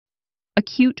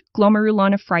Acute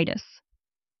Glomerulonephritis.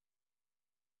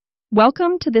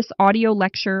 Welcome to this audio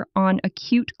lecture on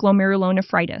acute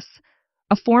glomerulonephritis,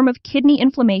 a form of kidney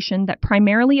inflammation that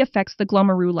primarily affects the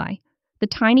glomeruli, the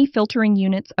tiny filtering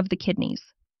units of the kidneys.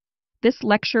 This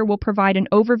lecture will provide an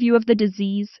overview of the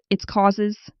disease, its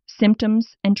causes,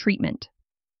 symptoms, and treatment.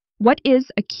 What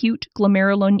is acute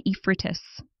glomerulonephritis?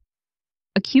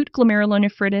 Acute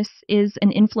glomerulonephritis is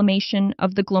an inflammation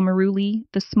of the glomeruli,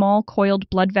 the small coiled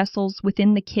blood vessels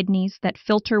within the kidneys that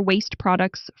filter waste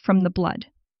products from the blood.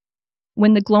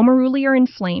 When the glomeruli are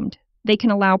inflamed, they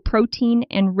can allow protein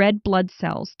and red blood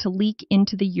cells to leak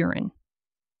into the urine.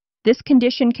 This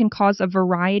condition can cause a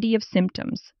variety of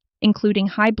symptoms, including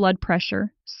high blood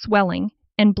pressure, swelling,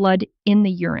 and blood in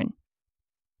the urine.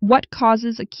 What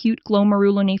causes acute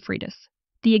glomerulonephritis?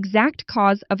 The exact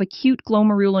cause of acute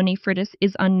glomerulonephritis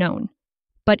is unknown,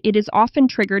 but it is often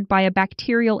triggered by a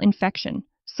bacterial infection,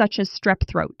 such as strep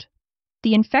throat.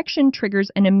 The infection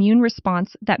triggers an immune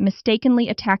response that mistakenly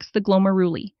attacks the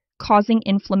glomeruli, causing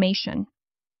inflammation.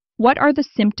 What are the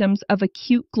symptoms of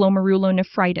acute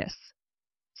glomerulonephritis?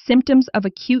 Symptoms of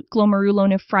acute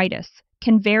glomerulonephritis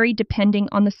can vary depending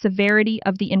on the severity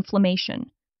of the inflammation.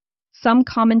 Some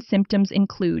common symptoms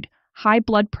include high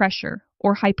blood pressure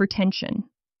or hypertension,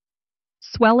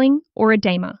 swelling or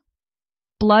edema,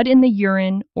 blood in the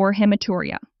urine or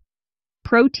hematuria,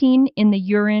 protein in the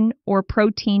urine or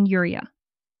proteinuria,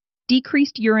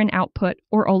 decreased urine output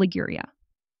or oliguria.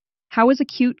 How is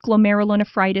acute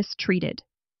glomerulonephritis treated?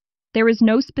 There is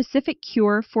no specific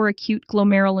cure for acute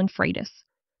glomerulonephritis,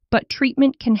 but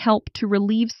treatment can help to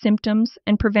relieve symptoms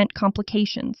and prevent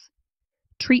complications.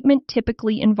 Treatment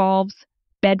typically involves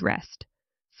bed rest,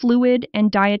 fluid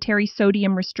and dietary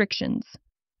sodium restrictions,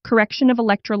 correction of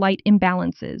electrolyte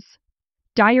imbalances,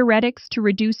 diuretics to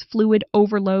reduce fluid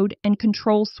overload and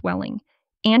control swelling,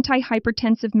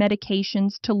 antihypertensive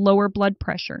medications to lower blood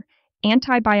pressure,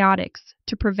 antibiotics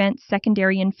to prevent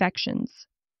secondary infections.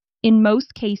 In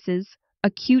most cases,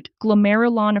 acute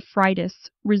glomerulonephritis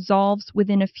resolves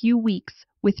within a few weeks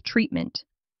with treatment.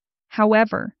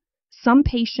 However, some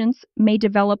patients may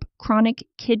develop chronic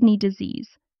kidney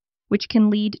disease, which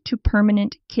can lead to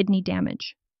permanent kidney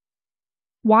damage.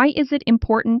 Why is it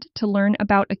important to learn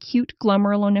about acute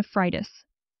glomerulonephritis?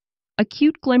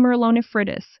 Acute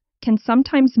glomerulonephritis can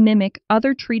sometimes mimic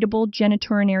other treatable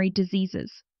genitourinary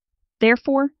diseases.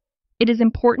 Therefore, it is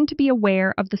important to be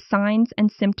aware of the signs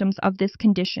and symptoms of this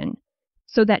condition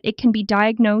so that it can be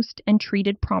diagnosed and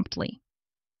treated promptly.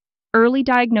 Early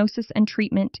diagnosis and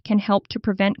treatment can help to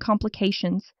prevent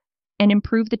complications and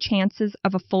improve the chances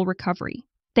of a full recovery.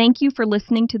 Thank you for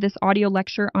listening to this audio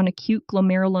lecture on acute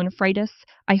glomerulonephritis.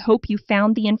 I hope you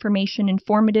found the information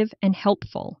informative and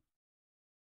helpful.